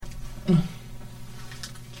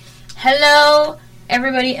Hello,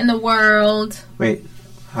 everybody in the world. Wait,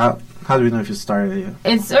 how do we know if you started it?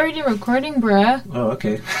 It's already recording, bruh. Oh,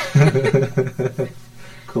 okay.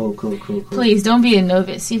 Cool. Please, don't be a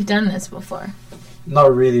novice. You've done this before.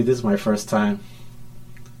 Not really. This is my first time.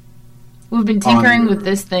 We've been tinkering with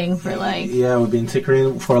this thing for Yeah, we've been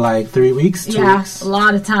tinkering for 3 weeks, 2 weeks. A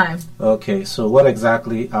lot of time. Okay, so what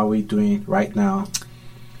exactly are we doing right now?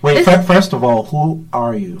 Wait, first of all, who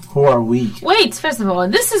are you? Who are we? Wait, first of all,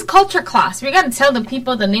 this is Culture Class. We got to tell the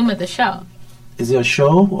people the name of the show. Is it a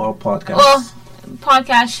show or a podcast? Well,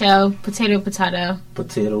 podcast show, potato. Potato,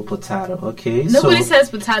 okay. Nobody says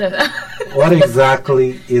potato. What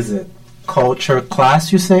exactly is it? Culture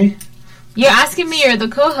Class, you say? You're asking me, you're the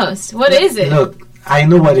co-host. What is it? Look, I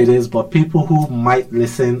know what it is, but people who might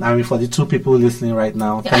listen, I mean, for the 2 people listening right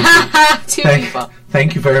now,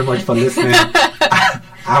 thank you very much for listening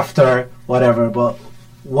after whatever, but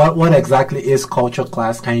what exactly is Culture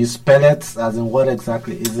Class? Can you spell it? As in, what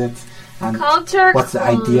exactly is it? And Culture what's the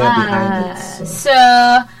idea behind it?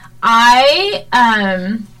 So I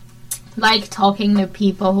like talking to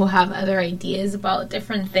people who have other ideas about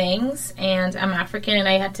different things, and I'm African, and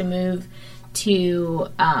I had to move to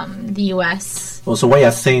the U.S. Oh, so what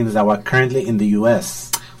you're saying is that we're currently in the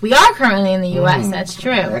U.S. We are currently in the U.S. That's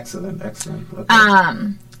true. Excellent.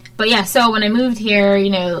 Okay. But yeah, so when I moved here,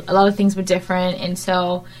 a lot of things were different, and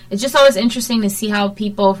so it's just always interesting to see how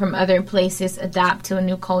people from other places adapt to a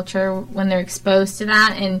new culture when they're exposed to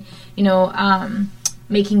that, and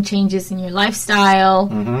making changes in your lifestyle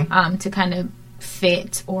to kind of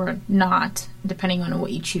fit or not, depending on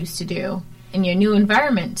what you choose to do in your new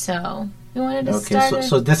environment. So we wanted to start. Okay,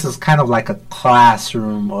 so this is kind of like a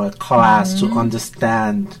classroom or a class to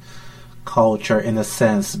understand culture in a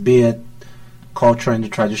sense, be it culture in the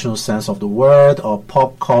traditional sense of the word, or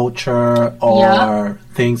pop culture, or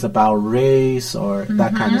things about race, or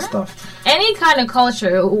that kind of stuff. Any kind of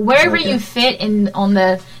culture, wherever you fit on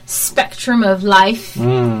the spectrum of life,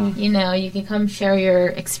 you can come share your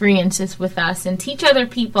experiences with us and teach other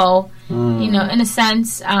people, in a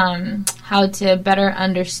sense, how to better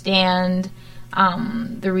understand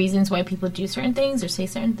the reasons why people do certain things or say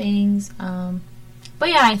certain things. But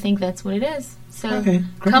yeah, I think that's what it is. So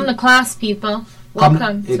come to class, people.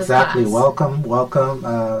 Welcome to exactly. class.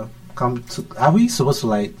 Welcome. Come to. Are we supposed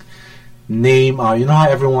to name? You know how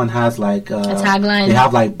everyone has a tagline. They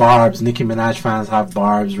have barbs. Nicki Minaj fans have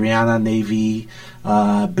barbs. Rihanna Navy.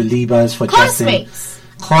 Believers for Classmates.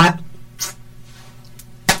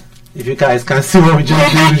 If you guys can see what we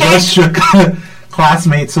just did, we just shook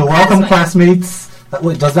classmates. So welcome, classmates.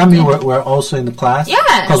 Wait, does that mean we're also in the class?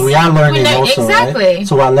 Yes. Because we are learning also, exactly. Right?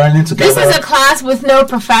 So we're learning together. This is a class with no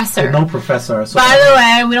professor. With no professor. So by the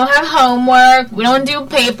way, we don't have homework. We don't do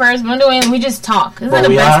papers. We don't do anything. We just talk. Isn't that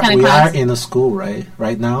the best kind of class? We are in a school, right?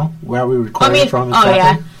 Right now? Where are we recording from?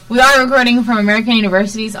 Yeah. We are recording from American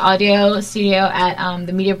University's audio studio at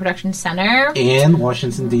the Media Production Center. In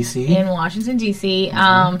Washington, D.C.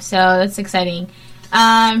 So that's exciting.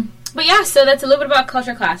 But yeah, so that's a little bit about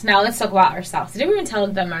Culture Class. Now let's talk about ourselves. Did we even tell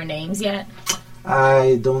them our names yet?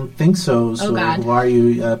 I don't think so. So God. Who are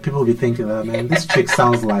you? People will be thinking that, man, this chick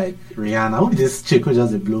sounds like Rihanna. Who this chick who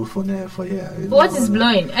just blew for here? What is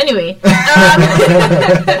blowing? Anyway, let's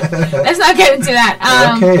not get into that.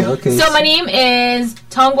 Okay. So my name is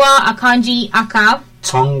Tongwa Akanji Aka.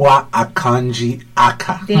 Tongwa Akanji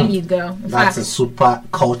Aka. There you go. That's a super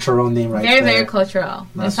cultural name right there. Very cultural.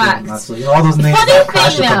 That's in fact. All those names that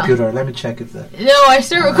crash the computer. Let me check if that. No, I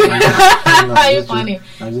still recording. You're funny.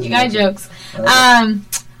 You got jokes.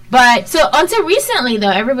 But so until recently, though,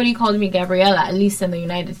 everybody called me Gabriella, at least in the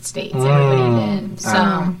United States. Everybody did.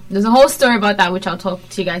 So there's a whole story about that, which I'll talk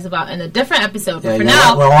to you guys about in a different episode. But for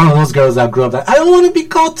now, well, one of those girls that grew up I don't want to be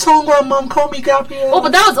called Tongwa. Mom, call me Gabriella. Oh,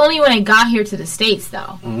 but that was only when I got here to the States,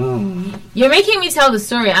 though. You're making me tell the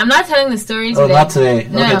story. I'm not telling the story today. Oh, not today.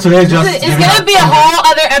 No. Okay, today just. It's gonna be a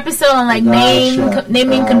whole other episode on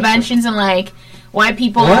naming conventions and why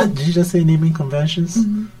people. What did you just say? Naming conventions?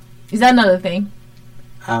 Is that another thing?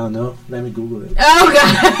 I don't know. Let me Google it. Oh,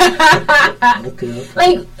 God. Okay.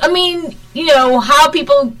 How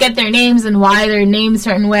people get their names and why they're named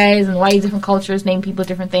certain ways and why different cultures name people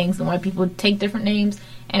different things and why people take different names.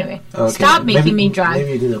 Anyway, stop making me drive.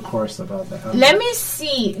 Maybe you did a course about that. Let me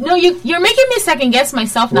see. No, you're making me second guess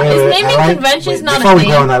myself now. Is naming conventions not a thing? Before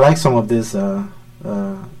we go on, I like some of these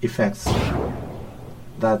effects.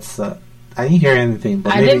 That's... I didn't hear anything,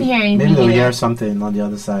 but I didn't hear anything. Maybe they'll hear something on the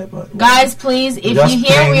other side. But guys, please, if you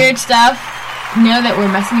hear weird stuff, know that we're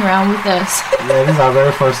messing around with this. Yeah, this is our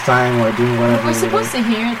very first time we're doing whatever. We're supposed to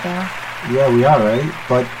hear it though. Yeah, we are, right?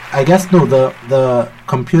 But I guess no, the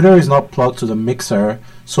computer is not plugged to the mixer,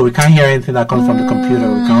 so we can't hear anything that comes from the computer.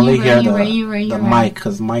 We can only hear the mic,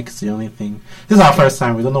 because mic is the only thing. This is our first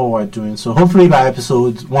time. We don't know what we're doing. So hopefully by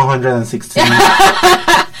episode 116...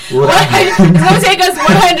 It's going to take us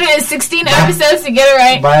 116 episodes to get it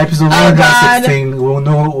right. By episode 116, we'll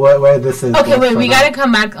know where this is. Okay, wait, we got to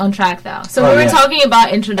come back on track, though. So we were talking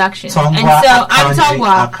about introductions. Tongwa, and so I'm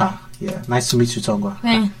Tongwa. Aka. Yeah, nice to meet you, Tongwa.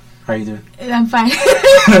 Hey. How are you doing? I'm fine.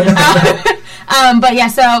 But yeah,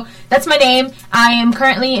 so that's my name. I am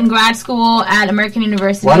currently in grad school at American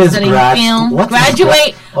University studying film.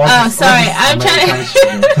 Graduate. Sorry. I'm trying to...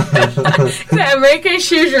 American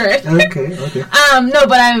Schuster. Okay. No,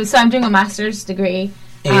 but I'm doing a master's degree.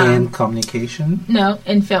 In communication? No,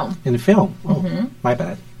 in film. In film? Oh, my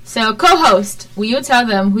bad. So, co-host, will you tell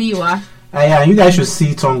them who you are? Yeah, you guys should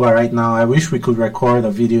see Tongwa right now. I wish we could record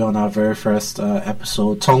a video on our very first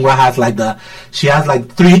episode. Tongwa has she has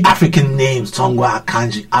 3 African names. Tongwa,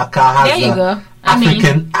 Akanji, Aka has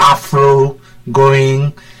African Afro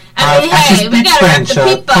going. Hey, we gotta let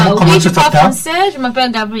the people. Oui, je parle français, je m'appelle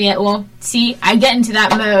Gabrielle. Well, see, I get into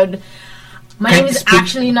that mode. My name is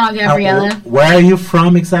actually not Gabriella. Where are you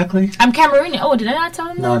from exactly? I'm Cameroonian. Oh, did I not tell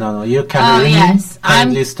him that? No. You're Cameroonian? Yes.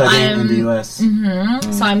 I'm studying in the U.S. So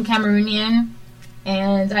I'm Cameroonian,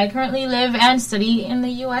 and I currently live and study in the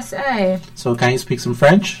USA. So can you speak some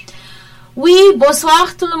French? Oui,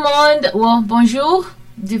 bonsoir tout le monde. Well, bonjour,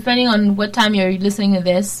 depending on what time you're listening to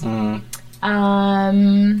this. Yeah,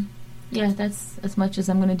 that's as much as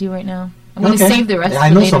I'm going to do right now. I'm going to save the rest.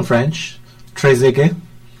 I know some French. Trezeguet.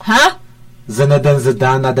 Huh? Zinedine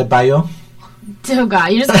Zidane Adebayo. Oh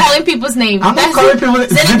God, you're just calling people's names. I'm not calling people.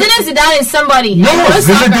 Zinedine Zidane is somebody. No,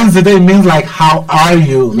 Zinedine Zidane means how are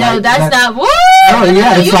you? No, that's not. Woo! No,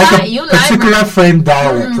 yeah, it's a particular French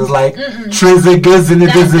dialect. It's like Trezeguet,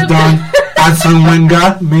 Zinedine Zidane, Arsene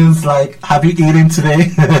Wenger means have you eaten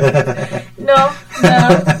today? No.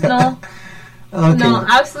 Okay. No,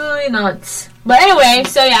 absolutely not. But anyway,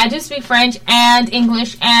 so yeah, I do speak French and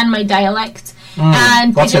English and my dialect.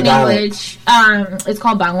 And what's your English, it's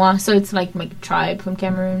called Bangwa, so it's like my tribe from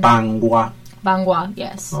Cameroon. Bangwa,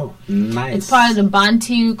 yes. Oh, nice. It's part of the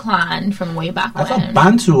Bantu clan from way back when. I thought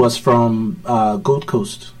Bantu was from Gold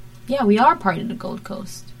Coast. Yeah, we are part of the Gold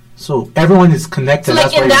Coast. So everyone is connected. So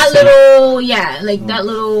in that little, that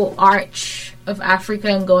little arch of Africa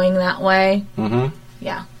and going that way.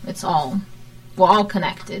 Yeah, we're all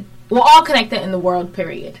connected. We're all connected in the world,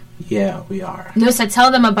 period. Yeah, we are. Nosa,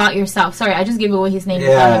 tell them about yourself. Sorry, I just gave away his name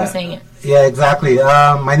without him saying it. Yeah, exactly.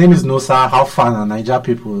 My name is Nosa. How fun, Naija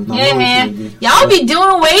people. Y'all be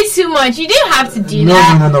doing way too much. You didn't have to do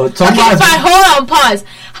that. No. Okay, fine. Hold on. Pause.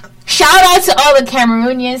 Shout out to all the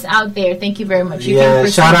Cameroonians out there. Thank you very much.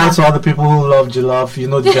 Shout out to all the people who love jollof. You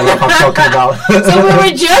know the jollof I'm talking about. So we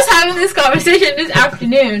were just having this conversation this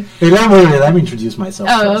afternoon. Hey, let me introduce myself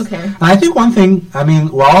first. Okay. And I think one thing,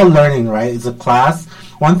 we're all learning, right? It's a class.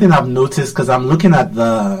 One thing I've noticed, because I'm looking at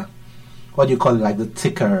the, what do you call it, the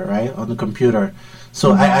ticker, right, on the computer.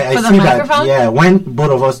 So I see that, when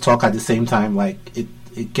both of us talk at the same time, it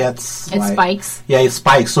gets... It spikes. Yeah, it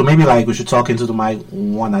spikes. So maybe, we should talk into the mic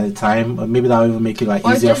one at a time. Or maybe that will even make it,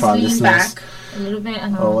 easier for our listeners. Back a little bit.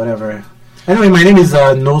 Or whatever. Anyway, my name is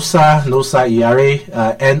Nosa Iyare,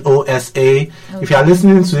 Nosa. Okay. If you are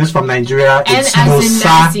listening to this from Nigeria, it's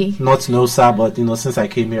Nosa, not Nosa, but, since I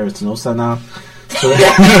came here, it's Nosa now. So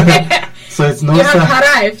it's Nosa. You have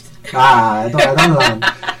arrived. I don't land.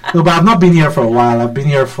 No, but I've not been here for a while. I've been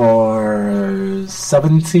here for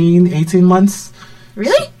 17, 18 months.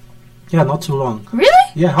 Really? Yeah, not too long.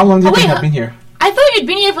 Really? Yeah, how long do you think I've been here? I thought you'd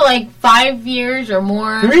been here for 5 years or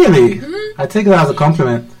more. Really? Mm-hmm. I take it as a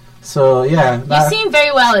compliment. So, yeah. You seem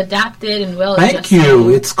very well adapted and well adjusted. Thank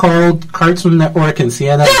you. It's called Cartoon Network in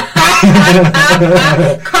Siena.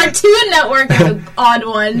 Cartoon Network is an odd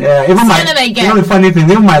one. Yeah, even the funny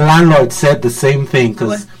thing, even my landlord said the same thing,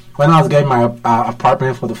 because when I was getting my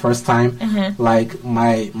apartment for the first time, my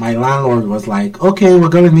landlord was like, okay, we're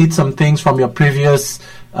going to need some things from your previous...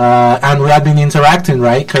 and we had been interacting,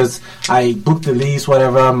 right? Because I booked the lease,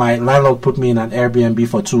 whatever. My landlord put me in an Airbnb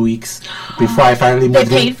for 2 weeks before I finally moved in.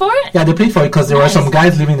 They paid for it? Yeah, they paid for it because there were some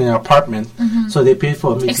guys living in an apartment. So they paid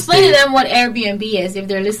for me. Explain to them what Airbnb is if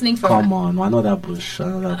they're listening from... Come on, I know that bush.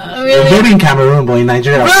 Really? Maybe in Cameroon, but in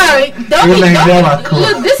Nigeria... Look,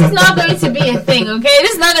 this is not going to be a thing, okay?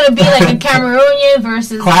 This is not going to be like a Cameroonian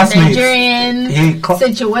versus Nigerian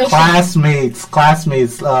situation. Classmates,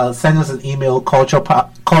 send us an email,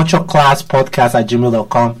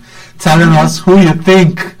 cultureclasspodcast@gmail.com, telling us who you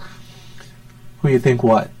think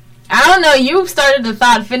what? I don't know. You started the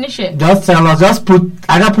thought. Finish it. Just tell us. Just put.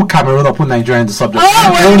 I gotta put Cameroon or put Nigeria in the subject.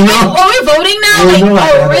 Are we voting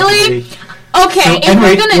now? Really? Okay, so, if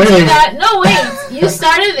we're gonna do that, no, wait. You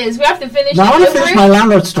started this. We have to finish. Now I want to finish my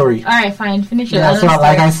landlord story. All right, fine. Finish it. Yeah, so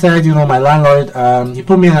like I said, my landlord, he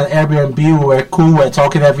put me in an Airbnb. We were cool. We were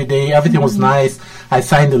talking every day. Everything was nice. I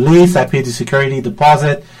signed the lease. I paid the security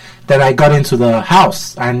deposit. Then I got into the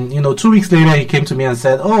house, and 2 weeks later, he came to me and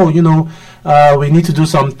said, "Oh, we need to do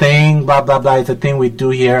something. Blah blah blah. It's a thing we do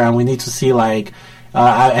here, and we need to see like."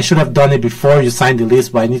 I should have done it before you signed the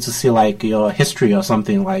list, but I need to see like your history or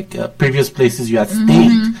something, like previous places you had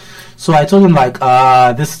stayed. So I told him like,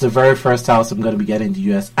 this is the very first house I'm going to be getting in the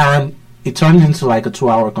US, and it turned into like a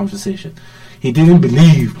 2-hour conversation. He didn't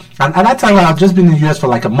believe, and at that time I had just been in the US for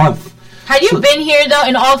like a month. Had you been here though?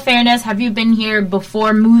 In all fairness, have you been here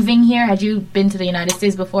before moving here? Had you been to the United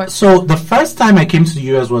States before? So the first time I came to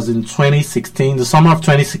the US was in 2016, the summer of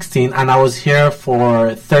 2016, and I was here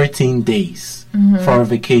for 13 days. For a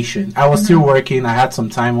vacation. I was still working. I had some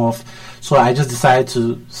time off. So I just decided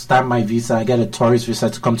to stamp my visa. I get a tourist visa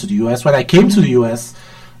to come to the U.S. When I came to the U.S.,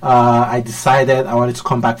 I decided I wanted to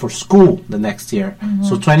come back for school the next year.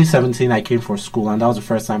 So 2017, I came for school, and that was the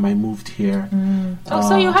first time I moved here.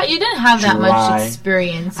 So you didn't have that much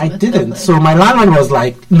experience. I didn't. So my landlord was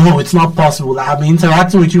like, "No, it's not possible. I've been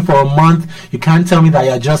interacting with you for a month. You can't tell me that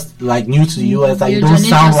you're just like new to the U.S. That you don't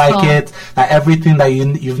sound like it. That everything that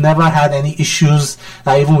you've never had any issues.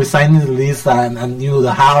 That even with signing the lease and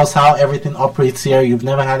the house, how everything operates here, you've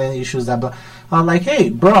never had any issues." That. I'm like, hey,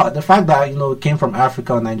 bro, the fact that, came from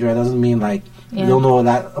Africa or Nigeria doesn't mean, like, you don't know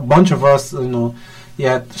that a bunch of us,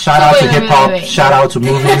 shout out to hip-hop, shout out to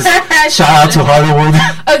movies, shout out to Hollywood.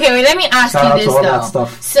 Okay, wait, let me ask you this, though. That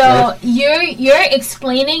stuff. So, you're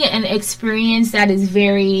explaining an experience that is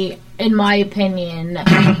very, in my opinion,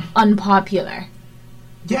 unpopular.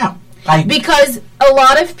 Yeah. Because a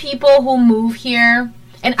lot of people who move here,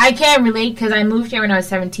 and I can't relate because I moved here when I was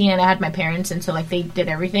 17 and I had my parents, and so, like, they did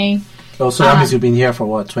everything. Oh, so that means you've been here for,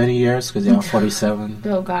 what, 20 years? Because you're 47.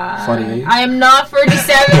 Oh, God. 48? I am not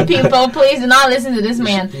 47, people. Please do not listen to this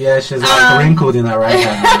man. Yeah, she's like wrinkled in her right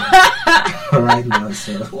hand. Right now,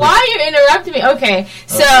 so. Why are you interrupting me? Okay,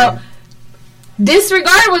 so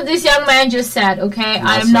disregard what this young man just said, okay?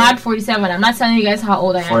 I am not 47. I'm not telling you guys how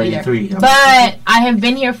old I am 43. Either. But I have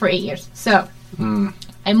been here for 8 years. So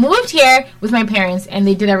I moved here with my parents, and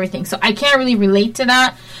they did everything. So I can't really relate to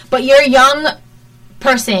that. But you're a young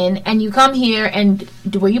person, and you come here, and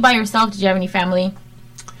were you by yourself? Did you have any family?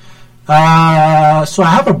 So I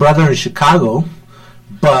have a brother in Chicago,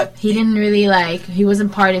 but he didn't really he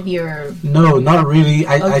wasn't part of your... No, not really.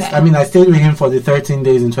 I stayed with him for the 13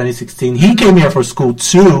 days in 2016. He came here for school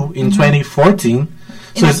too in 2014.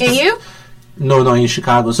 So in you? No, in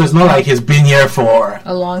Chicago. So it's not like he's been here for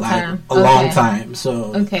a long time. Long time.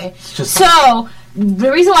 So so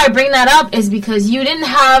the reason why I bring that up is because you didn't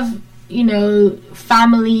have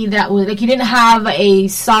family that was you didn't have a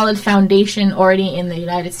solid foundation already in the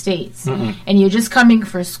United States, and you're just coming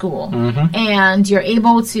for school, and you're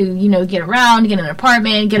able to get around, get an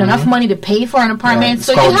apartment, get enough money to pay for an apartment.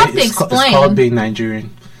 So you have to explain. It's called being Nigerian.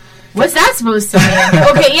 What's that supposed to mean?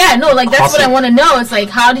 Okay, yeah, no, that's what I want to know. It's like,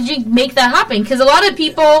 how did you make that happen? Because a lot of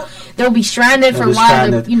people, they'll be stranded for a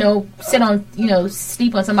while, sit on,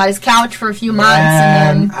 sleep on somebody's couch for a few months.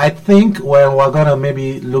 And then I think we're going to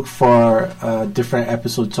maybe look for a different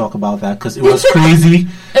episode to talk about that, because it was crazy.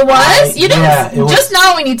 It was? You didn't? Yeah, it was, just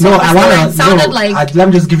now when you told the story, it sounded like... Let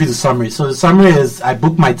me just give you the summary. So the summary is, I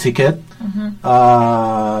booked my ticket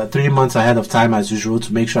 3 months ahead of time, as usual,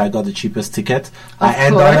 to make sure I got the cheapest ticket.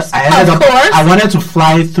 I wanted to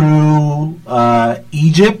fly through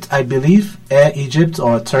Egypt, I believe, Air Egypt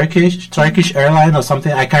or Turkish airline or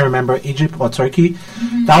something. I can't remember, Egypt or Turkey.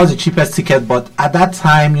 That was the cheapest ticket, but at that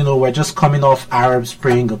time, we're just coming off Arab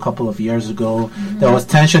Spring a couple of years ago. There was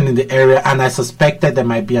tension in the area, and I suspected there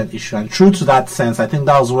might be an issue. And true to that sense, I think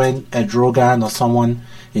that was when Erdogan or someone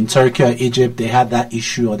in Turkey or Egypt, they had that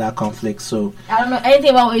issue or that conflict. So I don't know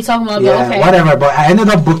anything about what you're talking about. Yeah, but okay. Whatever. But I ended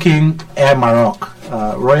up booking Air Maroc.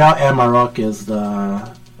 Royal Air Maroc is the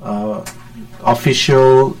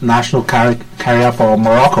official national carrier for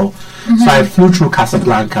Morocco. So I flew through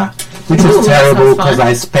Casablanca, which is terrible because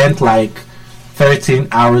I spent 13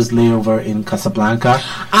 hours layover in Casablanca.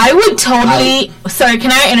 I would totally... Sorry,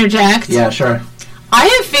 can I interject? Yeah, sure. I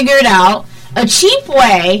have figured out a cheap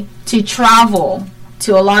way to travel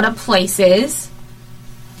to a lot of places,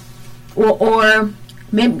 or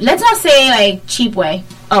maybe, let's not say cheap way.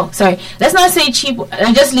 Oh, sorry. Let's not say cheap.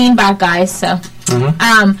 I just leaned back, guys. So,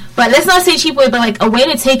 but let's not say cheap way, but a way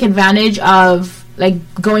to take advantage of like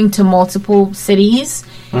going to multiple cities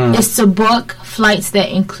is to book flights that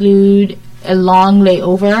include a long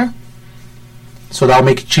layover. So that'll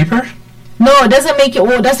make it cheaper? No, it doesn't make it.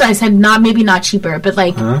 Well, that's why I said maybe not cheaper, but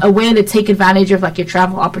like a way to take advantage of like your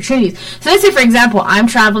travel opportunities. So let's say, for example, I'm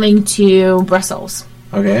traveling to Brussels.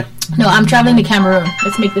 Okay. No, I'm traveling to Cameroon.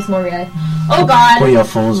 Let's make this more real. Oh God. Put your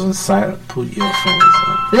phones on silent. Put your phones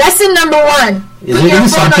on. Lesson number 1. Is Put it your phone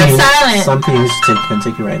something, on silent. Something you can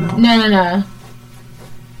take it right now? No.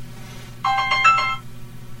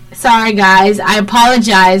 Sorry, guys. I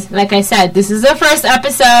apologize. Like I said, this is the first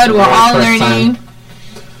episode. We're all learning.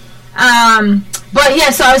 But yeah,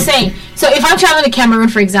 so I was saying, so if I'm traveling to Cameroon,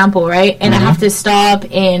 for example, right, and I have to stop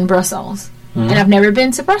in Brussels, and I've never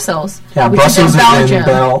been to Brussels. Yeah, Brussels is in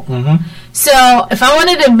Belgium. So if I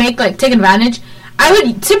wanted to take advantage, I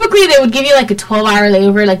would typically they would give you like a 12-hour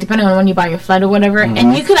layover, like depending on when you buy your flight or whatever,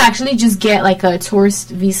 and you could actually just get like a tourist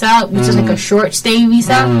visa, which is like a short stay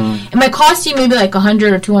visa. It might cost you maybe like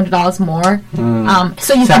 $100 or $200 more.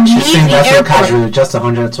 So you can leave the airport. Casually, just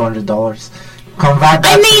 $100 or $200. Convert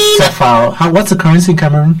that to CFA. What's the currency in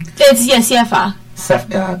Cameroon? It's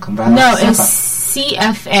CFA. Convert no, it's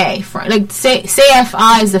CFA. Like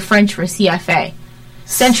CFA is the French for CFA,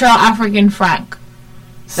 Central African franc.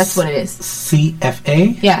 That's what it is.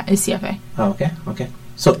 CFA? Yeah, it's CFA. Oh, okay.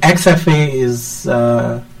 So XFA is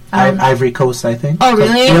Ivory Coast, I think. Oh,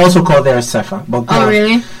 really? They also call their CFA. Oh,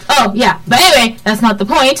 really? Oh, yeah. But anyway, that's not the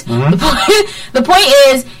point. The point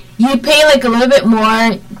is you pay like a little bit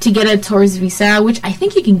more to get a tourist visa, which I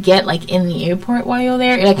think you can get like in the airport while you're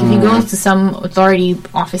there. Like if you go to some authority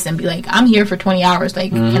office and be like, I'm here for 20 hours.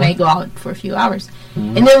 Like, can I go out for a few hours?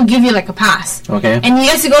 And they'll give you like a pass. Okay. And you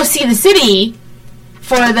get to go see the city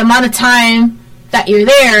for the amount of time that you're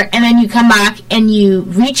there, and then you come back and you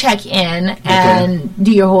recheck in and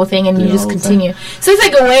do your whole thing, and you just continue. So it's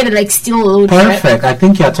like a way to like steal a little Perfect. trip. I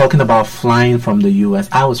think you're talking about flying from the US.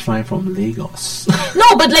 I was flying from Lagos.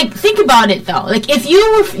 No, but like think about it though. Like if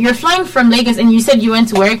you're flying from Lagos and you said you went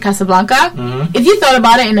to where, Casablanca, if you thought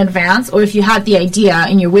about it in advance, or if you had the idea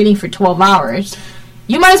and you're waiting for 12 hours,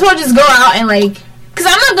 you might as well just go out and like. Because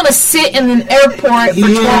I'm not going to sit in an airport for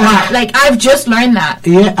 12 hours. Like, I've just learned that.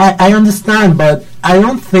 Yeah, I understand, but I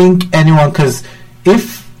don't think anyone... Because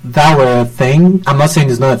if that were a thing, I'm not saying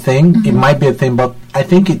it's not a thing. It might be a thing, but I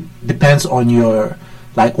think it depends on your...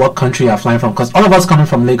 Like, what country you're flying from. Because all of us coming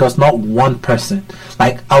from Lagos, not one person.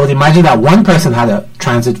 Like, I would imagine that one person had a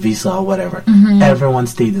transit visa or whatever. Everyone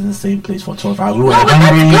stayed in the same place for 12 hours. We were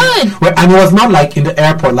hungry. Good. And it was not like in the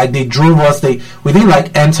airport. Like, they drove us. We didn't,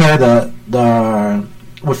 like, enter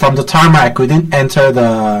from the tarmac. We didn't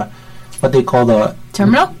enter what they call the...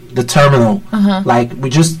 Terminal? The terminal. Like, we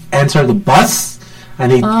just entered the bus.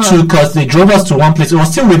 And they drove us to one place. It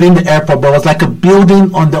was still within the airport, but it was like a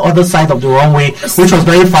building on the other side of the runway, which was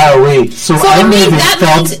very far away. So I don't know if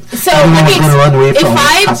they felt anyone was going to run away from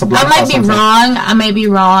Casablanca. I might be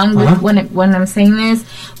wrong when I'm saying this,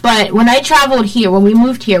 but when I traveled here, when we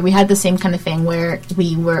moved here, we had the same kind of thing where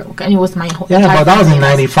we were, and it was my whole... Yeah, but that was in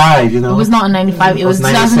 95, you know. It was not in 95. It was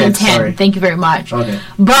 2010. Sorry. Thank you very much. Okay.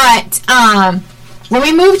 But when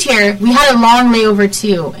we moved here, we had a long layover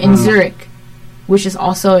too in Zurich, which is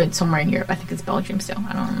also somewhere in Europe. I think it's Belgium still.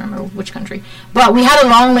 I don't remember which country. But we had a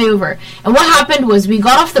long layover. And what happened was we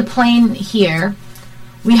got off the plane here.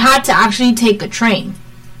 We had to actually take a train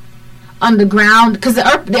on the ground because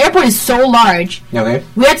the airport is so large. Okay.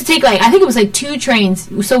 We had to take I think it was 2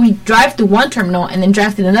 trains. So we drive to one terminal and then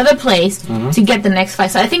drive to another place to get the next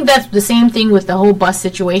flight. So I think that's the same thing with the whole bus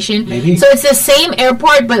situation. Maybe. So it's the same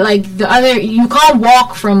airport, but like the other, you can't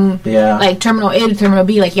walk from like terminal A to terminal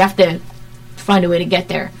B. Like you have to find a way to get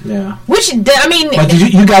there. Yeah. Which, I mean... But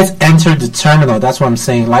did you guys entered the terminal? That's what I'm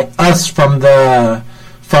saying. Like us from the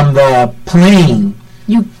plane.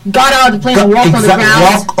 You got out of the plane and walked on the ground?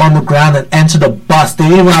 Walk on the ground and enter the bus. They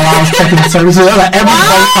didn't even allow us checking the services. Like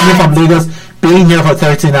everybody coming from Lagos, being here for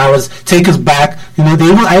 13 hours, take us back. You know,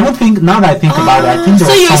 I don't think, now that I think about it, I think there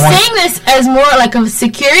was you're saying this as more like a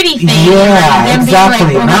security thing. Yeah,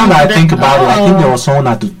 exactly. Now that I think about it, I think there was someone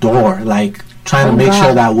at the door, like... trying to make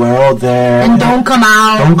sure that we're all there. And don't come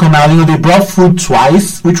out. Don't come out. You know, they brought food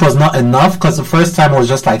twice, which was not enough because the first time it was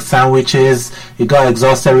just like sandwiches. It got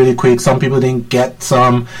exhausted really quick. Some people didn't get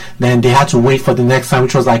some. Then they had to wait for the next time,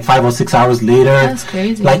 which was like 5 or 6 hours later. That's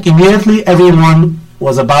crazy. Like immediately everyone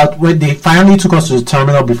was about, when they finally took us to the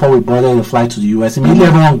terminal before we boarded the flight to the US. Immediately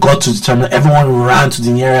everyone got to the terminal. Everyone ran to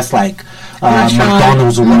the nearest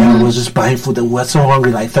McDonald's or whatever, was just buying food. That we were so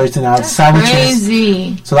hungry, like 13 hours. That's sandwiches.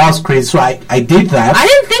 Crazy. So that was crazy. So I did that. I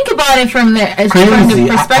didn't think about about it from the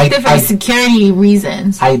perspective of security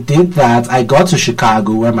reasons. I did that. I got to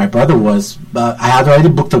Chicago where my brother was, but I had already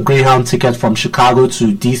booked a Greyhound ticket from Chicago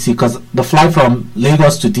to DC because the flight from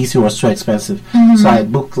Lagos to DC was too expensive. Mm-hmm. So I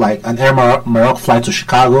booked like an Air Maroc flight to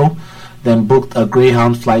Chicago, then booked a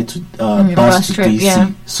Greyhound flight to bus to DC.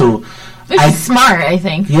 Yeah. So which is smart, I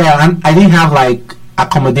think. Yeah, and I didn't have like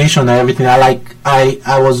accommodation or everything. I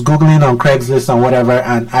was Googling on Craigslist and whatever,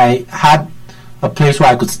 and I had a place where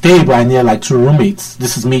I could stay, but I needed like 2 roommates.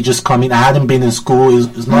 This is me just coming. I hadn't been in school.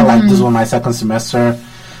 It's not like this was my second semester.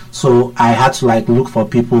 So I had to like look for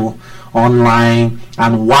people online.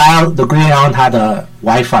 And while the Greyhound had a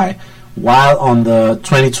Wi-Fi, while on the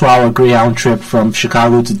 22-hour Greyhound trip from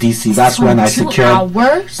Chicago to DC, that's when I secured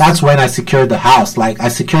the house. Like I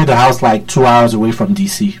secured the house like 2 hours away from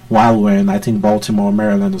DC while we're in, I think, Baltimore,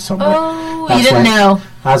 Maryland or somewhere. Oh, you didn't know.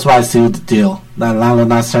 That's why I sealed the deal. That landlord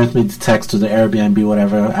now sent me the text to the Airbnb,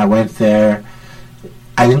 whatever. I went there.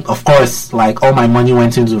 I didn't, of course, like all my money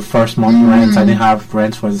went into the first month rent. I didn't have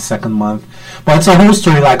rent for the second month. But it's a whole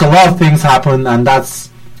story. Like a lot of things happened, and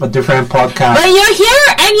that's a different podcast. But you're here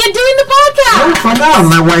and you're doing the podcast. No, for now,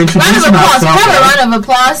 like we're introducing ourselves. We have a round of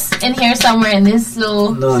applause in here somewhere in this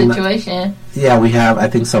little situation. Yeah, we have. I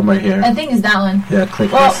think somewhere here. I think it's that one. Yeah,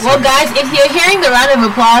 click. Well, guys, if you're hearing the round of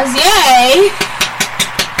applause, yay!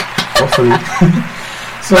 Hopefully.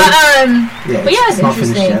 But yeah, it's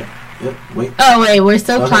interesting. Wait. Oh wait, we're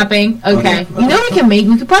still clapping. Okay. You know,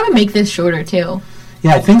 we could probably make this shorter too.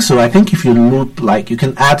 Yeah, I think so. I think if you loop, like, you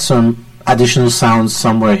can add some additional sounds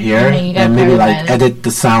somewhere here and maybe like edit the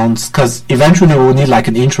sounds, because eventually we'll need like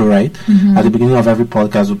an intro, right? At the beginning of every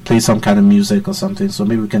podcast we'll play some kind of music or something, so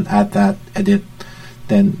maybe we can add that, edit,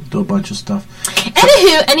 then do a bunch of stuff.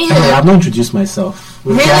 Anywho, I've not introduced myself.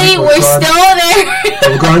 We're still there.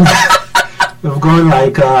 We've gone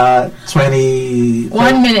like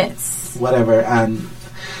 21 minutes, whatever. And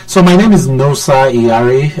so my name is Nosa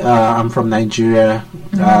Iyari. I'm from Nigeria.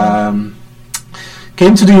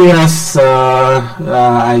 Came to the US.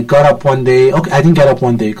 I got up one day. Okay, I didn't get up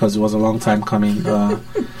one day because it was a long time coming. I was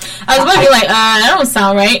going to be like, that don't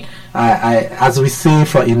sound right. I as we say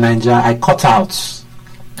in Nigeria, I cut out.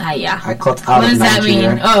 Yeah. I cut out. What does Nigeria.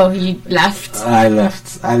 That mean? Oh, you left. I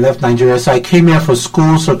left Nigeria. So I came here for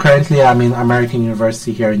school. So currently I'm in American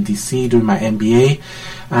University here in DC doing my MBA.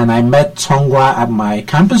 And I met Tongwa at my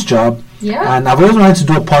campus job. Yeah. And I've always wanted to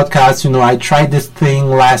do a podcast. You know, I tried this thing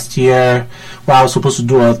last year where I was supposed to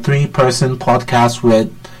do a 3-person podcast with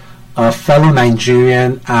a fellow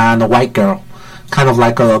Nigerian and a white girl. Kind of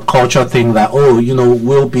like a culture thing that,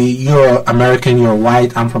 you're American, you're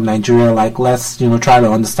white, I'm from Nigeria, like, let's, try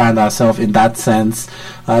to understand ourselves in that sense.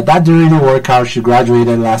 That didn't really work out. She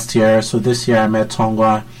graduated last year, so this year I met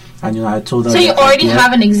Tongwa, and, I told her... So you already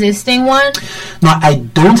have an existing one? No, I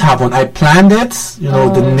don't have one. I planned it,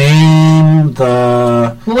 the name,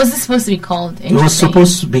 What was this supposed to be called? It was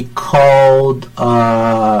supposed to be called,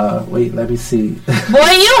 wait, let me see.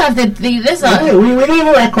 Boy, you don't have to think this up. We didn't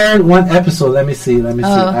even record one episode. Let me see.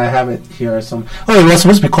 I have it here. It was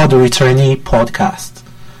supposed to be called the Returnee Podcast.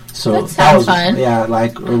 So that was fun. Yeah,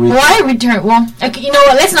 like... Why return? Well, okay, you know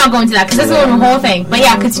what? Let's not go into that, because that's the whole thing. But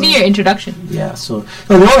yeah, continue your introduction. Yeah, so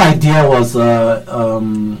the whole idea was...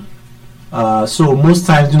 so most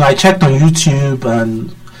times, I checked on YouTube,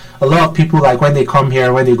 and a lot of people, like, when they come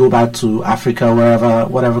here, when they go back to Africa,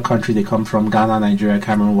 whatever country they come from, Ghana, Nigeria,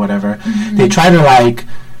 Cameroon, whatever, they try to, like,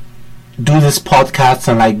 do this podcast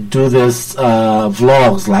and, like, do this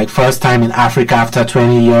vlogs, like, first time in Africa after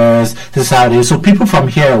 20 years, this is how it is. So people from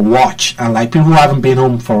here watch, and, like, people who haven't been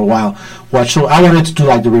home for a while watch. So I wanted to do,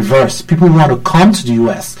 like, the reverse. People who want to come to the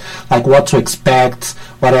US, like, what to expect,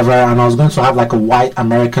 whatever, and I was going to have, like, a white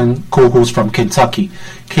American co-host from Kentucky.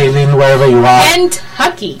 Kaylin, wherever you are.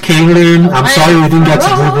 Kentucky. Kaylin, I'm sorry we didn't get to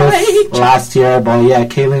do this last year, but yeah,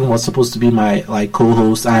 Kaylin was supposed to be my, like,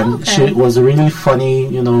 co-host, and she was a really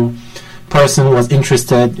funny, person who was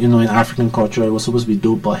interested, in African culture. It was supposed to be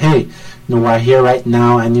dope, but hey, we're here right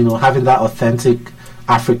now, and having that authentic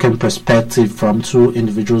African perspective from 2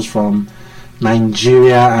 individuals from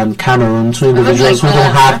Nigeria and Cameroon, 2 individuals who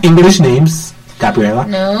don't have English names. Gabriella.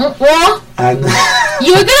 No. Well, and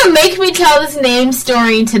you're gonna make me tell this name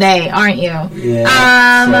story today, aren't you?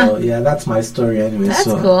 Yeah. So yeah, that's my story anyway. That's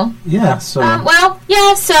cool. Yeah. So.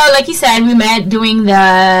 So like you said, we met doing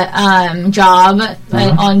the job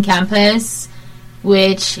on campus,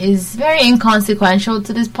 which is very inconsequential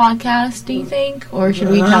to this podcast. Do you think, or should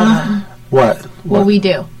we tell them what we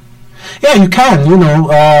do? Yeah, you can,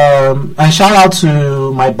 and shout out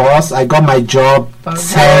to my boss. I got my job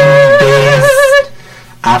 10 days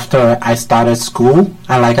after I started school,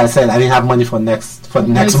 and like I said, I didn't have money for next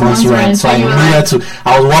month's rent, so I needed to.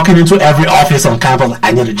 I was walking into every office on campus.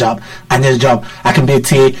 I need a job. I can be a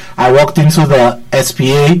TA. I walked into the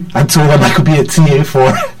SPA and told them I could be a TA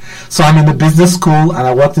for. So I'm in the business school, and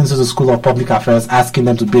I walked into the School of Public Affairs asking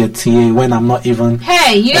them to be a TA when I'm not even.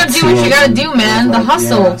 Hey, you gotta do what you gotta do, man. The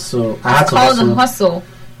hustle. Yeah, so I had to hustle.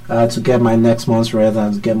 To get my next month's rent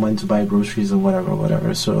and to get money to buy groceries or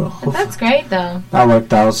whatever. So that's great, though. That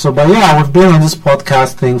worked out. So, but yeah, we've been on this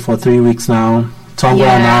podcast thing for 3 weeks now. Tongwa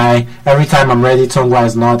and I. Every time I'm ready, Tongwa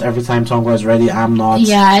is not. Every time Tongwa is ready, I'm not.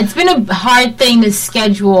 Yeah, it's been a hard thing to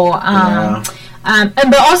schedule.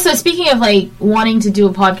 But also, speaking of like wanting to do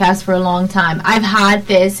a podcast for a long time, I've had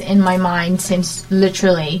this in my mind since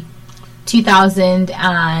literally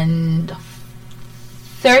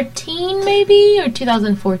 2013 maybe, or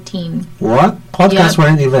 2014. What? Podcasts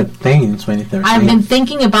weren't even a thing in 2013. I've been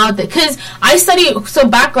thinking about that because I studied, so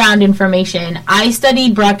background information, I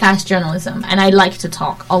studied broadcast journalism, and I like to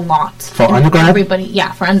talk a lot. For undergrad? Everybody,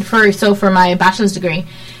 yeah, for my bachelor's degree.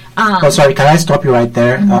 Sorry, can I stop you right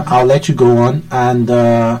there? Mm-hmm. I'll let you go on. And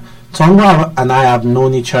Tongwa and I have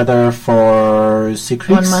known each other for 6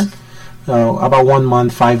 weeks. 1 month. About 1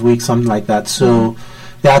 month, 5 weeks, something like that. So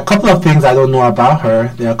there are a couple of things I don't know about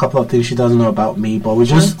her. There are a couple of things she doesn't know about me. But we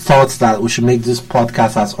just thought that we should make this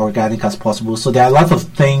podcast as organic as possible. So there are lots of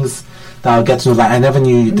things that I'll get to know. Like I never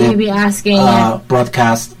knew you did maybe asking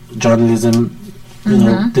broadcast journalism.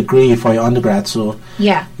 Degree for your undergrad, so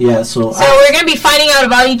yeah. So we're gonna be finding out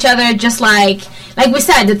about each other, just like we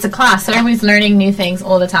said, it's a class, so everybody's learning new things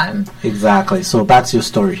all the time. Exactly. So that's your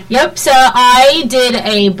story. Yep. So I did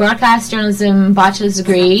a broadcast journalism bachelor's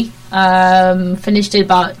degree. Finished it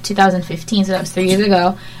about 2015, so that was 3 years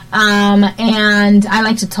ago. And I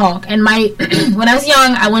like to talk. And when I was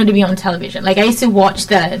young, I wanted to be on television. Like I used to watch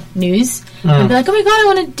the news and be like, oh my god, I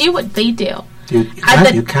want to do what they do. You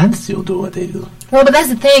can still do what they do. Well, but that's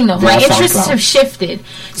the thing, though. My interests have shifted.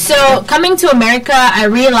 So, coming to America, I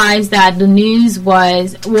realized that the news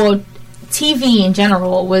TV in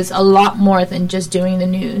general was a lot more than just doing the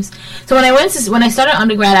news. So, when I started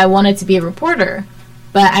undergrad, I wanted to be a reporter.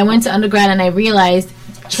 But I went to undergrad and I realized...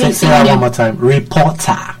 Say that one more time.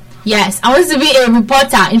 Reporter. Yes, I wanted to be a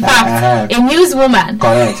reporter. In fact, a newswoman.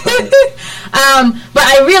 Correct. But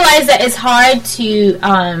I realized that it's hard to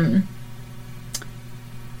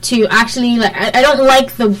actually, like, I don't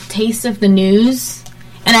like the taste of the news,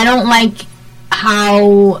 and I don't like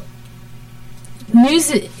how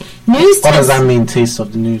news what does that mean, taste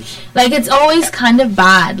of the news? Like, it's always kind of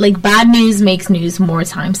bad. Like, bad news makes news more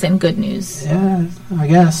times than good news. Yeah, I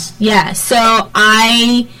guess. Yeah, so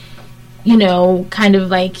I, kind of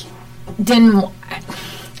like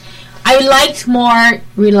I liked more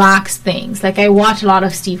relaxed things. Like, I watch a lot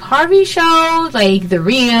of Steve Harvey shows, like The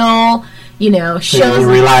Real, shows. So you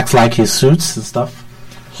relax, like his suits and stuff?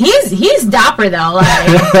 He's dapper, though. Like,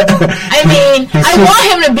 I mean, I want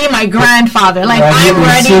him to be my grandfather. Like, I'm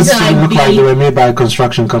ready to, like, look like they were made by a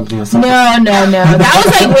construction company or something. No. That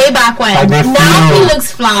was, like, way back when. Now he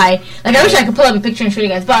looks fly. Like, I wish I could pull up a picture and show you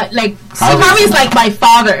guys. But, like, Steve Harvey is, like, my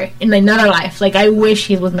father in another life. Like, I wish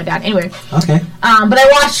he was my dad. Anyway. Okay. But I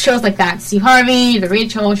watched shows like that. Steve Harvey, The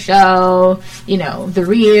Rachel Show, The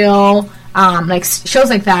Real... like shows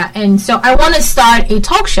like that, and so I want to start a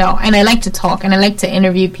talk show, and I like to talk, and I like to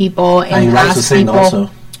interview people, and you like to sing people, also.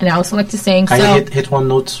 And I also like to sing. Can you hit one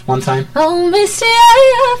note one time? Oh, Misty,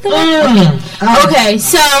 Okay,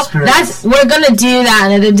 so we're gonna do that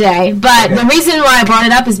another day. But the reason why I brought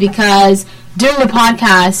it up is because doing the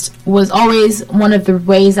podcast was always one of the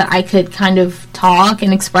ways that I could kind of talk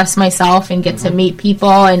and express myself and get to meet people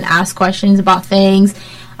and ask questions about things.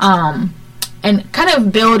 And kind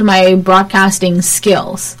of build my broadcasting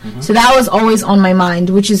skills. So that was always on my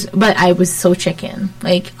mind, but I was so chicken.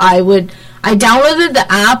 Like, I downloaded the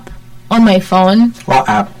app on my phone. What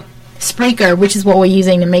app? Spreaker, which is what we're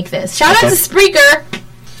using to make this. Shout out to Spreaker!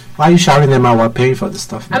 Why are you shouting them out while paying for this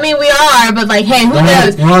stuff? Man? I mean, we are, but like, hey, who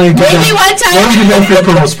knows? Maybe one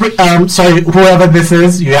time. Sorry, whoever this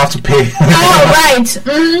is, you have to pay. Oh, right.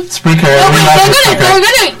 Spreaker. No, we're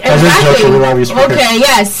gonna exactly. Okay,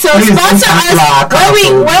 yes. So sponsor us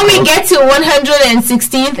when we get to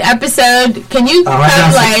 116th episode. Can you give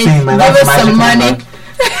us some money?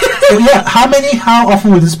 How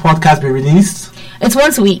often will this podcast be released? It's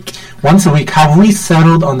once a week. Once a week. Have we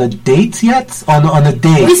settled on the date yet? On the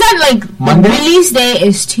day? We said like Monday. The release day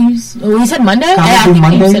is Tuesday. We said Monday. I think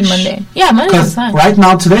Monday. We said Monday. Yeah, Monday is fine. Right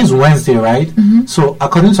now, today is Wednesday, right? So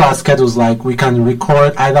according to our schedules, like we can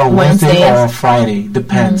record either on Wednesday or Friday.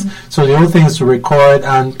 Depends. So the whole thing is to record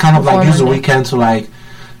and kind of like use the weekend to like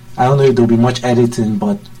I don't know if there'll be much editing,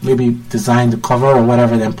 but maybe design the cover or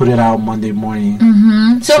whatever, then put it out Monday morning.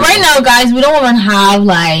 So right now, guys, we don't even have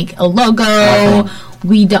like a logo.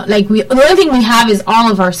 We don't the only thing we have is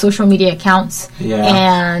all of our social media accounts. Yeah.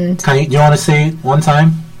 And you want to say it one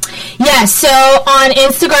time? Yeah. So on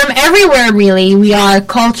Instagram, everywhere really, we are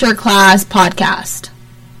Culture Class Podcast.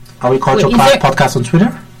 Are we Culture Class Podcast on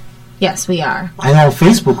Twitter? Yes, we are. I know on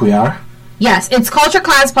Facebook we are. Yes, it's Culture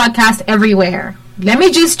Class Podcast everywhere. Let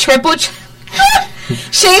me just triple check.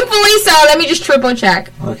 Shamefully so, let me just triple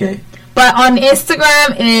check. Okay. But on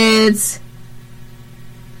Instagram, it's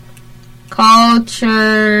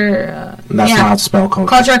Culture... That's not how to spell culture.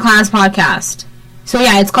 Culture Class Podcast. So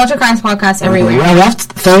yeah, it's Culture Class Podcast everywhere. We have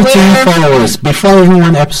 13 followers before even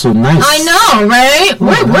one episode. Nice. I know, right?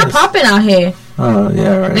 We're popping out here. Oh,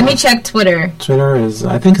 yeah, right. Let me check Twitter. Twitter is,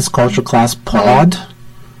 I think it's Culture Class Pod.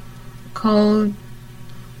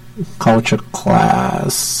 Culture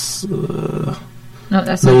Class. No,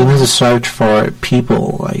 that's not. You need to search for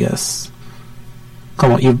people, I guess.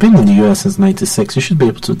 Come on, you've been in the US since '96. You should be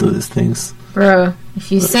able to do these things. Bro,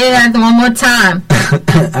 if you say that one more time.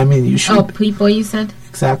 I mean, you should. Oh, people, you said?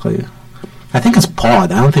 Exactly. I think it's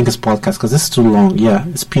pod. I don't think it's podcast because this is too long. Yeah,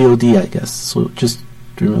 it's POD, I guess. So just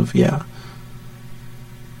remove, yeah.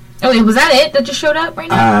 Oh, wait, was that it that just showed up right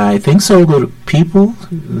now? I think so. Go to people.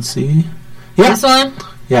 Let's see. Yeah. This one?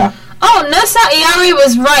 Yeah. Oh, Nessa Iari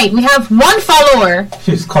was right. We have one follower.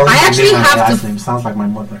 She's calling I actually have last name. Sounds like my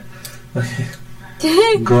mother. Okay.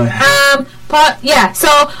 Go ahead. So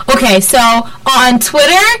on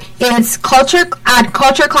Twitter it's Culture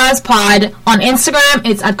Class Pod. On Instagram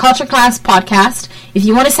it's at Culture Class Podcast. If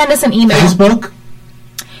you want to send us an email, Facebook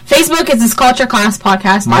is this Culture Class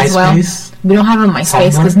Podcast as well. We don't have a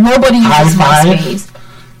MySpace because nobody uses MySpace.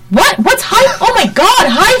 What's High? Oh my God,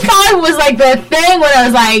 High Five was like the thing when I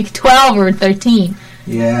was like 12 or 13.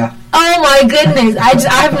 Yeah. Oh my goodness! I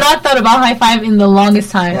have not thought about High Five in the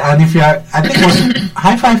longest time. Yeah, and I think was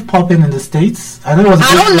High Five popping in the States? I know it was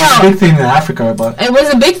a big thing in Africa, but it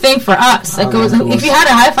was a big thing for us. Like if you had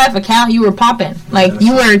a High Five account, you were popping. Like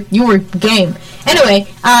you were game. Anyway,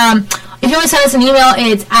 if you want to send us an email,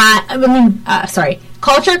 it's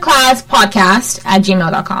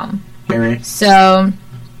cultureclasspodcast@gmail.com. So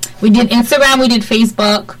we did Instagram, we did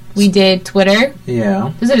Facebook. We did Twitter.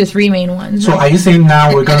 Yeah. Those are the three main ones. So are you saying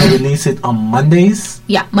now we're going to release it on Mondays?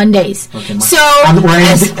 Yeah, Mondays. Okay. And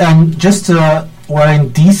we're in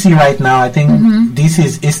DC right now. I think DC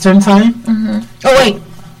is Eastern time. Oh, wait.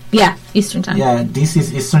 Yeah, Eastern time. Yeah, DC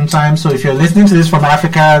is Eastern time. So if you're listening to this from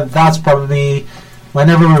Africa, that's probably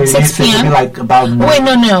whenever we release it, it'll be like about... No,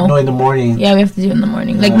 in the morning. Yeah, we have to do it in the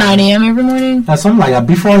morning. Like 9 a.m. every morning? Something like that.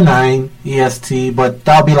 Before 9 EST, but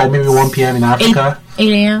that'll be like maybe 1 p.m. in Africa.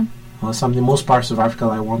 8 a.m. Or something. Most parts of Africa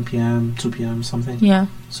like 1 p.m., 2 p.m., something. Yeah.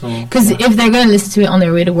 So because if they're going to listen to it on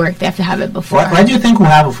their way to work, they have to have it before. Why do you think we'll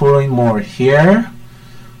have a following more? Here?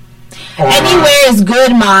 Anywhere is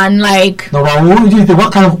good, man. Like... No, but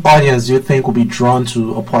what kind of audience do you think will be drawn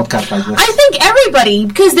to a podcast like this? I think everybody.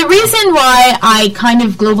 Because the reason why I kind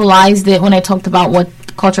of globalized it when I talked about what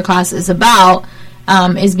Culture Class is about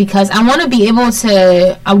is because I want to be able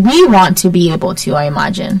to... we want to be able to, I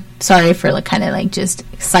imagine. Sorry for just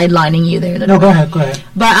sidelining you there. No, go ahead.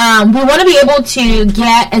 But we want to be able to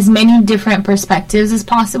get as many different perspectives as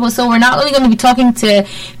possible. So we're not really going to be talking to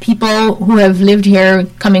people who have lived here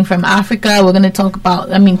coming from Africa. We're going to talk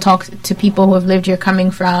to people who have lived here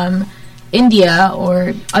coming from India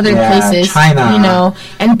or other places, China,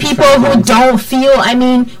 and people who don't feel.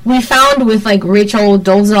 We found with Rachel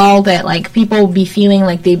Dolezal that people be feeling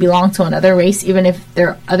like they belong to another race, even if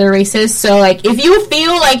they're other races. So if you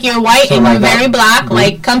feel like you're white and you're very black,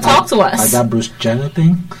 come talk to us. Like that Bruce Jenner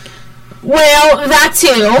thing. Well, that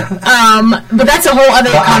too, but that's a whole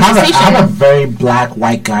other conversation. I have a very black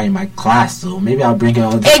white guy in my class, so maybe I'll bring him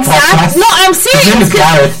on. Exactly. No, I'm serious.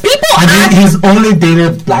 He's only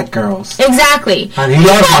dated black girls. Exactly. And he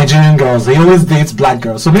loves Nigerian girls. He always dates black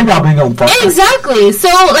girls. So maybe I'll bring him on podcast. Exactly. So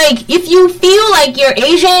if you feel like you're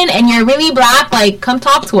Asian and you're really black, come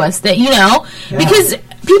talk to us. Because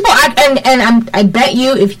people I bet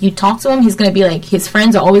you if you talk to him, he's gonna be his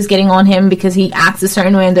friends are always getting on him because he acts a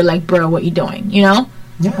certain way, and they're like, "Bro, what you doing?" Yeah,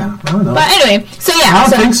 I don't know. But anyway, so yeah, I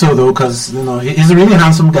don't think so though, because he's a really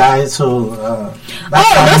handsome guy. So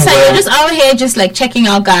you're just out here just checking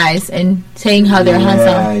out guys and saying how they're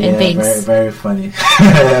handsome and things. Very, very funny.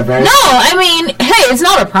 Hey, it's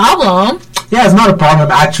not a problem. Yeah, it's not a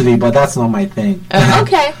problem actually, but that's not my thing.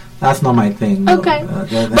 Okay. That's not my thing. Okay.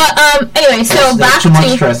 But anyway, so back too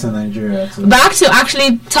much stress in Nigeria. So. Back to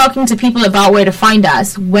actually talking to people about where to find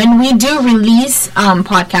us. When we do release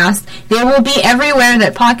podcasts, they will be everywhere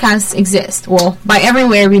that podcasts exist. Well, by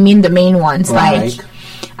everywhere we mean the main ones, like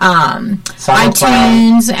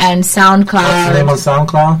iTunes and SoundCloud. What's the name on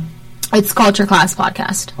SoundCloud? It's Culture Class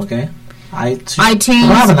Podcast. Okay. iTunes. We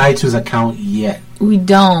don't have an iTunes account yet. We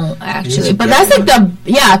don't actually, but that's like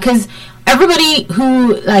because everybody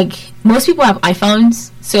who most people have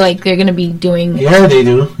iPhones, so they're gonna be doing. Yeah, they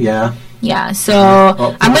do. Yeah. Yeah. So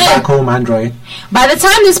I'm gonna back home Android. By the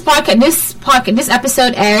time this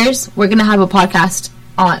episode airs, we're gonna have a podcast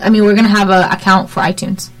on. I mean, we're gonna have an account for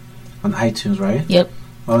iTunes. On iTunes, right? Yep.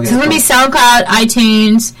 Okay. So it's gonna be SoundCloud,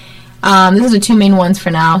 iTunes. Those are the two main ones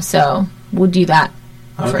for now. So we'll do that.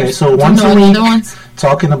 Okay. First. So once a week,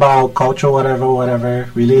 talking about culture, whatever,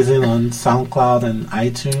 releasing on SoundCloud and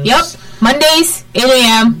iTunes. Yep. Mondays, 8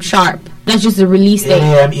 a.m. sharp. That's just the release date.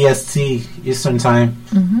 8 a.m. EST, Eastern Time.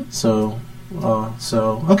 Mm-hmm. So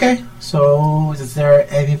okay. So is there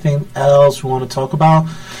anything else we want to talk about?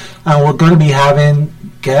 And we're going to be having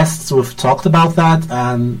guests. We've talked about that.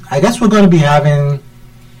 And I guess we're going to be having...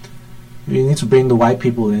 We need to bring the white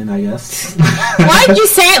people in, I guess. Why did you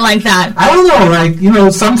say it like that? I don't know,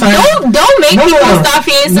 sometimes... Don't make people stop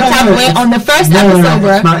feeling some type of way on the first episode,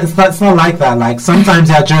 bro. It's not like that. Like, sometimes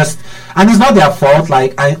they're just... And it's not their fault.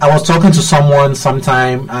 Like, I was talking to someone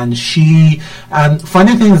sometime, and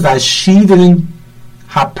funny thing is that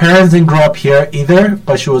her parents didn't grow up here either,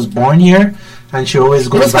 but she was born here. And she always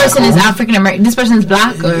goes back home. This person is African American. This person is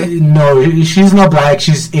black, or no? She's not black.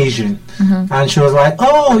 She's Asian. Mm-hmm. And she was like,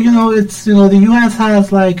 "Oh, it's the U.S. has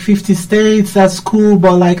 50 states. That's cool,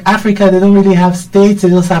 but Africa, they don't really have states. They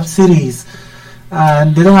just have cities,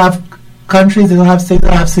 and they don't have countries. They don't have states. They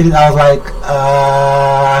don't have cities." I was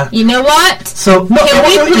like, You know what? So can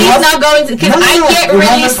we please not go into? Because I get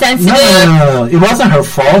really sensitive. No. It wasn't her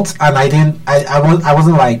fault, and I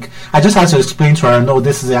wasn't like. I just had to explain to her, no,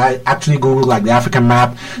 this is... I actually Googled, the African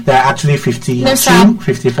map. There are actually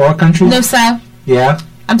 54 countries. No, sir. Yeah.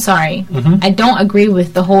 I'm sorry. Mm-hmm. I don't agree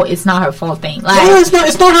with the whole it's not her fault thing. No, it's not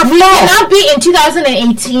her fault. We cannot be in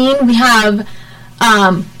 2018. We have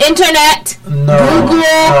internet,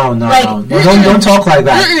 Google. No. Don't talk like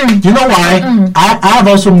that. Mm-mm. You know why? I've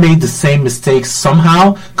also made the same mistake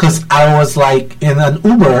somehow, because I was, in an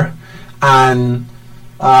Uber, and...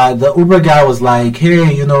 the Uber guy was like,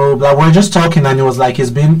 hey, we're just talking, and he was like,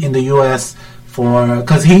 he's been in the U.S.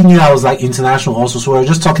 because he knew I was international also, so we were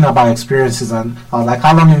just talking about experiences, and I was like,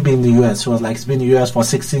 how long have you been in the U.S.? He was like, he's been in the U.S. for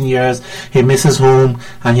 16 years, he misses home,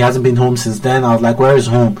 and he hasn't been home since then. I was like, where is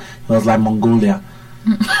home? He was like, Mongolia.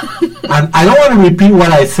 And I don't want to repeat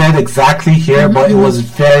what I said exactly here, but it was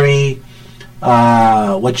very...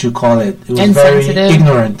 what you call it? It was very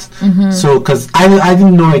ignorant. Mm-hmm. So, because I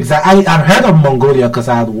didn't know exactly. I've heard of Mongolia because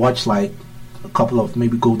I had watched a couple of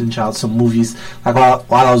maybe Golden Child, some movies while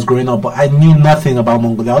I was growing up, but I knew nothing about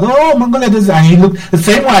Mongolia. I was like, oh, Mongolia, this, and he looked the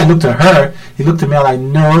same way I looked at her. He looked at me like,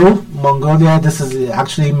 no, Mongolia, this is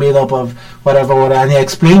actually made up of whatever, and he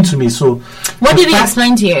explained to me. So, what did he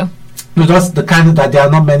explain to you? Because the kind of that there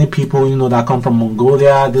are not many people that come from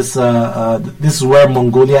Mongolia. This is where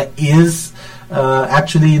Mongolia is.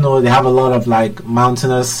 Actually, they have a lot of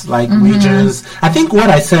mountainous regions. I think what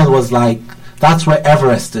I said was that's where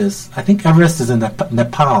Everest is. I think Everest is in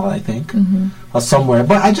Nepal, I think, or somewhere.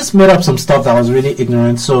 But I just made up some stuff that was really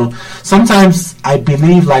ignorant. So sometimes I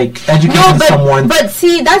believe educating someone. But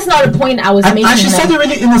see, that's not a point I was making. And she said it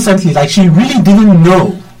really innocently, she really didn't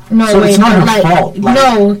know. No, so wait, it's not her fault.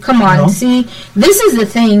 No, come on. See, this is the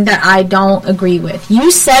thing that I don't agree with.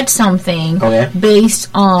 You said something based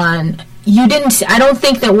on... You didn't... I don't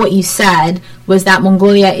think that what you said was that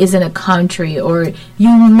Mongolia isn't a country, or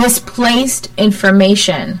you misplaced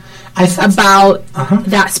information about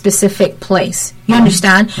that specific place. You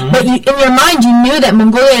understand? Mm-hmm. But in your mind, you knew that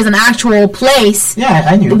Mongolia is an actual place. Yeah,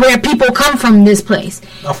 I knew. Where people come from this place.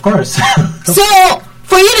 Of course. So,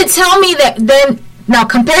 for you to tell me that then... Now,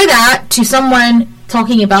 compare that to someone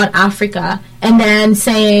talking about Africa and then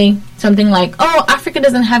saying something like, oh, Africa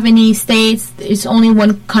doesn't have any states, it's only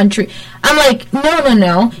one country. I'm like,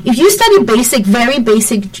 no. If you study very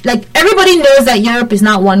basic, everybody knows that Europe is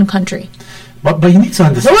not one country. But you need to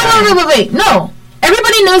understand. Wait. No.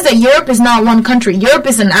 Everybody knows that Europe is not one country. Europe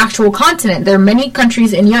is an actual continent. There are many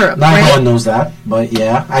countries in Europe, Not everyone knows that, but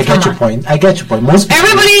yeah, I get your point. Most people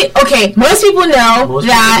most people know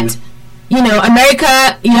that...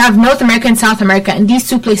 America, you have North America and South America, and these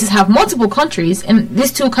two places have multiple countries, and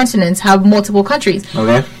these two continents have multiple countries.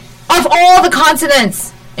 Okay. Of all the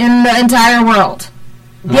continents in the entire world,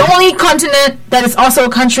 The only continent that is also a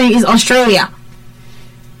country is Australia.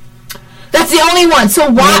 That's the only one. So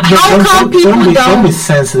why? How come people don't be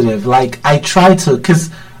sensitive? Like, I try to, because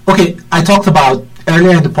I talked about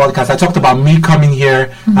earlier in the podcast. I talked about me coming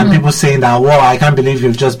here and people saying that, "Well, I can't believe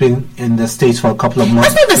you've just been in the States for a couple of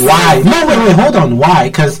months." Why? No, wait, hold on. Why?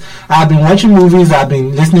 Because I've been watching movies. I've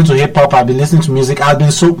been listening to hip hop. I've been listening to music. I've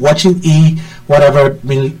been watching been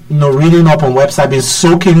reading up on websites. Been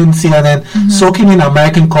soaking in CNN, soaking in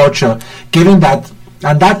American culture, giving that.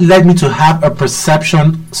 And that led me to have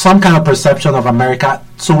some kind of perception of America.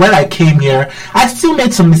 So when I came here, I still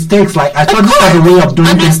made some mistakes. Like, I thought this was a way of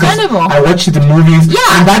doing things because I watched the movies. Yeah.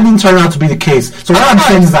 And that didn't turn out to be the case. So what I'm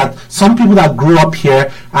saying is that some people that grew up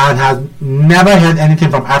here and have never heard anything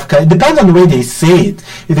from Africa, it depends on the way they say it.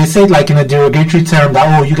 If they say it like in a derogatory term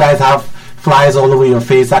that, "Oh, you guys have flies all over your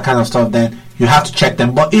face," that kind of stuff, then you have to check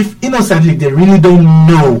them. But if innocently they really don't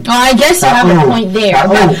know, I guess you have a point there.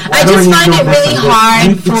 I just find it really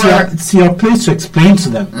hard it's your place to explain to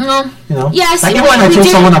them. You know, yes. Like when I told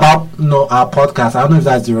someone about our podcast, I don't know if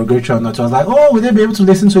that's derogatory or not. I was like, "Oh, will they be able to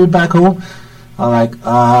listen to it back home?" I'm like,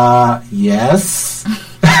 "Yes."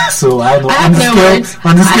 So I don't know.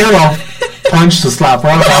 On the scale of punch to slap,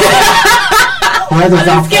 what on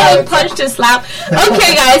the scale of punch to slap.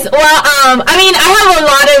 Okay, guys. Well, I mean, I have a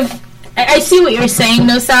lot of. I see what you're saying,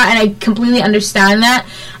 Nosa, and I completely understand that.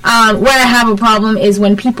 Where I have a problem is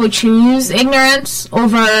when people choose ignorance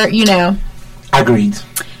over, Agreed.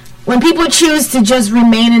 When people choose to just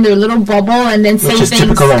remain in their little bubble and then say things... Which is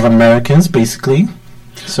typical of Americans, basically.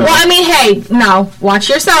 So. Well, I mean, hey, now, watch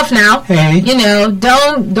yourself now. Hey.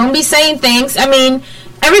 Don't be saying things. I mean,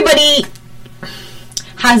 everybody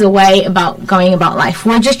has a way about going about life.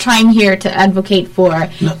 We're just trying here to advocate for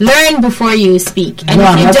learn before you speak. And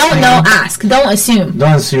if you don't know, ask. Don't assume.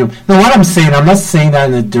 Don't assume. No, what I'm saying, I'm not saying that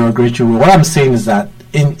in a derogatory way. What I'm saying is that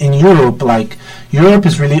in Europe, like, Europe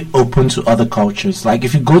is really open to other cultures. Like,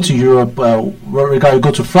 if you go to Europe,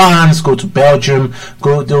 go to France, go to Belgium,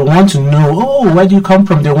 they'll want to know, "Oh, where do you come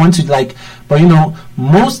from?" They want to, like, but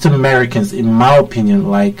most Americans, in my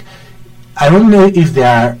opinion, like, I don't know if they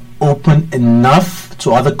are open enough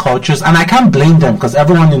to other cultures, and I can't blame them because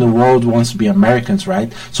everyone in the world wants to be Americans,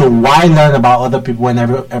 right? So why learn about other people when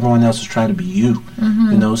everyone else is trying to be you?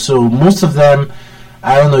 So most of them,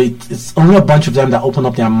 I don't know, it's only a bunch of them that open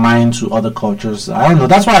up their mind to other cultures. I don't know,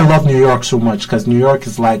 that's why I love New York so much, because New York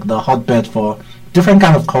is like the hotbed for different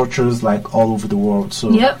kind of cultures, like all over the world. So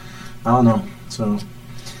I don't know. So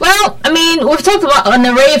well, I mean, we've talked about an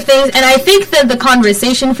array of things, and I think that the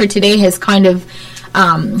conversation for today has kind of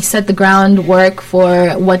set the groundwork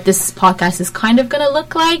for what this podcast is kind of going to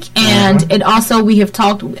look like. And it also, we have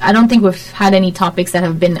talked, I don't think we've had any topics that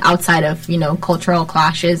have been outside of, cultural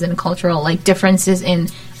clashes and cultural, differences in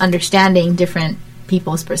understanding different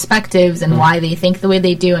people's perspectives and why they think the way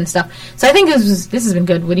they do and stuff. So I think this has been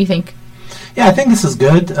good. What do you think? Yeah, I think this is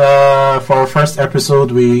good. For our first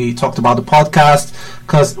episode, we talked about the podcast,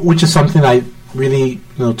 which is something I really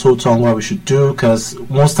told Tom what we should do, because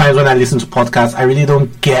most times when I listen to podcasts, I really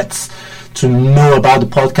don't get to know about the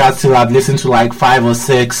podcast till I've listened to like 5 or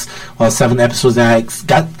 6 or 7 episodes, and I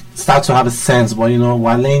start to have a sense. But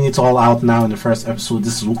we're laying it all out now in the first episode.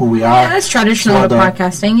 This is who we are. Yeah, that's traditional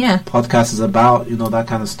podcasting. Yeah, podcast is about that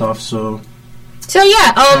kind of stuff. So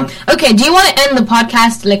yeah. Okay. Do you want to end the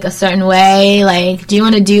podcast like a certain way? Like, do you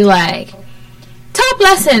want to do like top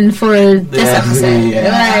lesson for this episode?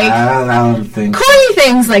 I don't think corny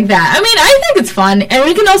things like that. I mean, I think it's fun, and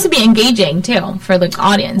we can also be engaging too for the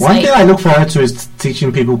audience. One thing I look forward to is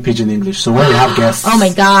teaching people Pidgin English. So when we have guests, oh my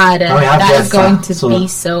god, that is going to be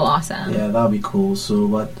so awesome. Yeah, that'll be cool. So,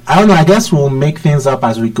 but I don't know. I guess we'll make things up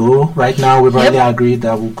as we go. Right now, we've already agreed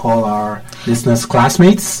that we'll call our listeners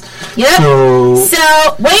classmates. Yep.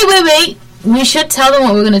 So wait. We should tell them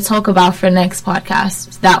what we're going to talk about for next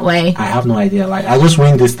podcast. That way. I have no idea. Like, I just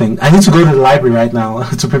wing this thing. I need to go to the library right now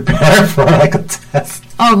to prepare for like a test.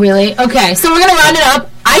 Oh, really? Okay. So we're going to round it up.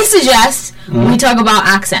 I suggest we talk about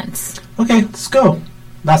accents. Okay, let's go.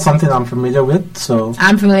 That's something I'm familiar with. So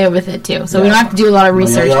I'm familiar with it too. So we don't have to do a lot of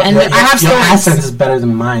research. I have your accent is better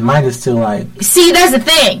than mine. Mine is still like. See, that's the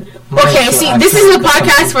thing. Okay, this is the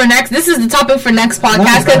podcast for next. This is the topic for next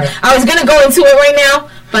podcast. Because I was going to go into it right now.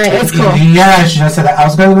 But it's cool. Yeah, I should have said that. I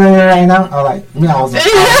was going to go there right now. I was going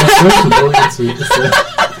to go into it.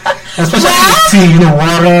 Especially with tea,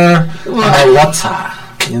 water,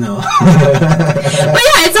 But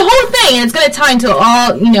yeah, it's a whole thing. It's going to tie into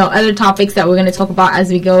all, other topics that we're going to talk about as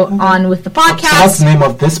we go on with the podcast. So what's the name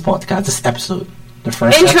of this podcast, this episode? The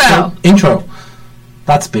first episode? Intro.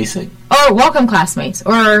 That's basic. Or welcome, classmates.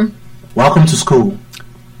 Or welcome to school.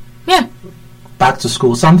 Yeah. back to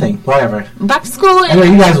school, something, whatever. Back to school. Anyway,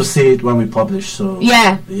 you guys will see it when we publish. So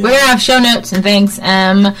yeah. We're gonna have show notes and things. All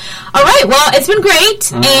right. Well, it's been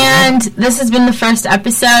great, and this has been the first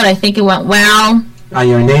episode. I think it went well.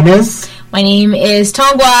 Your name is? My name is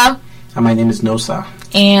Tongwa. And my name is Nosa.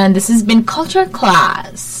 And this has been Culture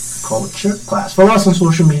Class. Culture Class. Follow us on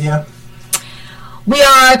social media. We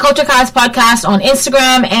are Culture Class Podcast on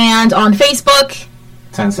Instagram and on Facebook.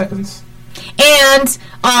 10 seconds. And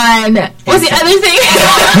on... What's the other thing?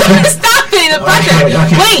 Stop it, the pressure.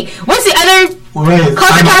 Okay. Wait, what's the other...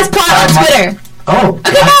 Culture Class Pod on Twitter. Oh.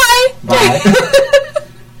 Okay, bye. Bye.